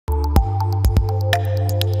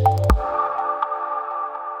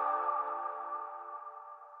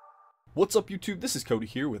What's up YouTube, this is Cody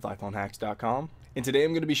here with iPhoneHacks.com, and today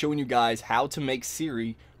I'm going to be showing you guys how to make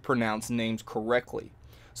Siri pronounce names correctly.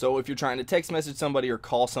 So if you're trying to text message somebody or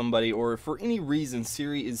call somebody, or if for any reason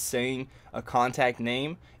Siri is saying a contact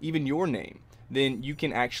name, even your name, then you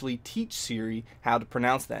can actually teach Siri how to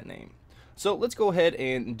pronounce that name. So let's go ahead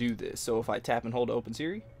and do this. So if I tap and hold to open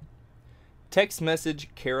Siri, text message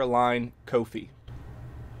Caroline Kofi.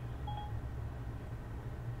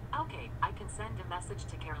 Okay, I can send a message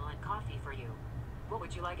to Caroline Coffee for you. What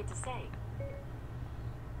would you like it to say?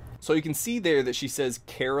 So you can see there that she says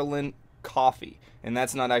Caroline Coffee, and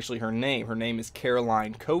that's not actually her name. Her name is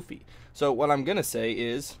Caroline Kofi. So what I'm gonna say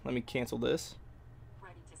is, let me cancel this.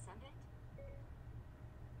 Ready to send it?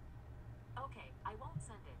 Okay, I won't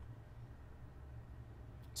send it.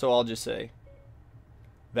 So I'll just say,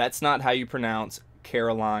 that's not how you pronounce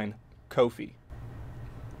Caroline Kofi.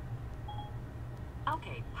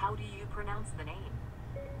 Okay, how do you pronounce the name?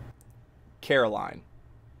 Caroline.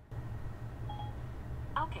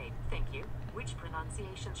 Okay, thank you. Which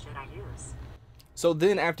pronunciation should I use? So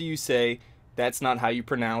then after you say, that's not how you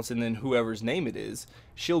pronounce, and then whoever's name it is,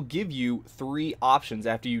 she'll give you 3 options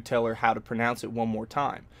after you tell her how to pronounce it one more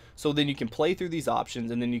time. So then you can play through these options,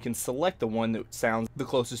 and then you can select the one that sounds the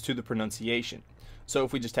closest to the pronunciation. So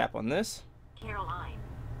if we just tap on this. Caroline.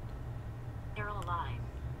 Caroline.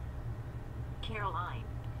 Caroline.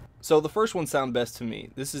 So the first one sounds best to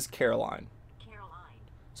me. This is Caroline. Caroline.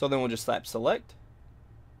 So then we'll just slap select.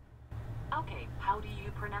 Okay, how do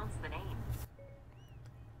you pronounce the name?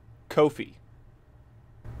 Kofi.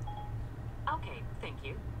 Okay, thank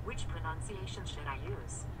you. Which pronunciation should I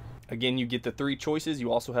use? Again, you get the 3 choices.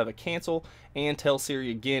 You also have a cancel, and tell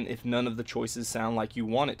Siri again if none of the choices sound like you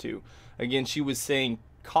want it to. Again, she was saying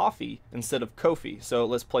coffee instead of Kofi. So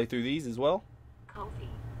let's play through these as well. Kofi.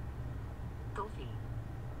 Kofi.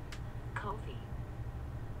 Kofi.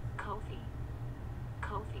 Kofi.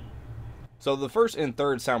 Kofi. So the first and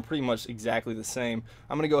third sound pretty much exactly the same.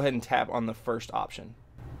 I'm going to go ahead and tap on the first option.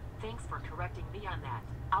 Thanks for correcting me on that.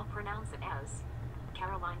 I'll pronounce it as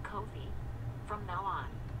Caroline Kofi from now on.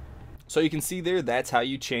 So you can see there, that's how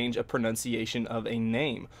you change a pronunciation of a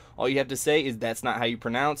name. All you have to say is that's not how you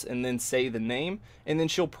pronounce, and then say the name, and then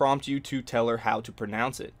she'll prompt you to tell her how to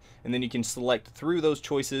pronounce it. And then you can select through those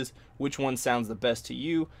choices which one sounds the best to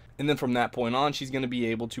you, and then from that point on she's going to be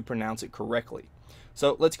able to pronounce it correctly.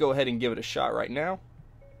 So let's go ahead and give it a shot right now.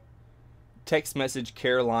 Text message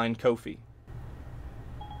Caroline Kofi.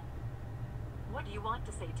 What do you want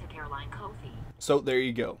to say to Caroline Kofi? So there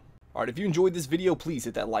you go. Alright, if you enjoyed this video, please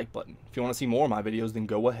hit that like button. If you want to see more of my videos, then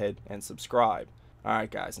go ahead and subscribe. Alright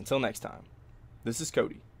guys, until next time, this is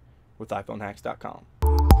Cody with iPhoneHacks.com.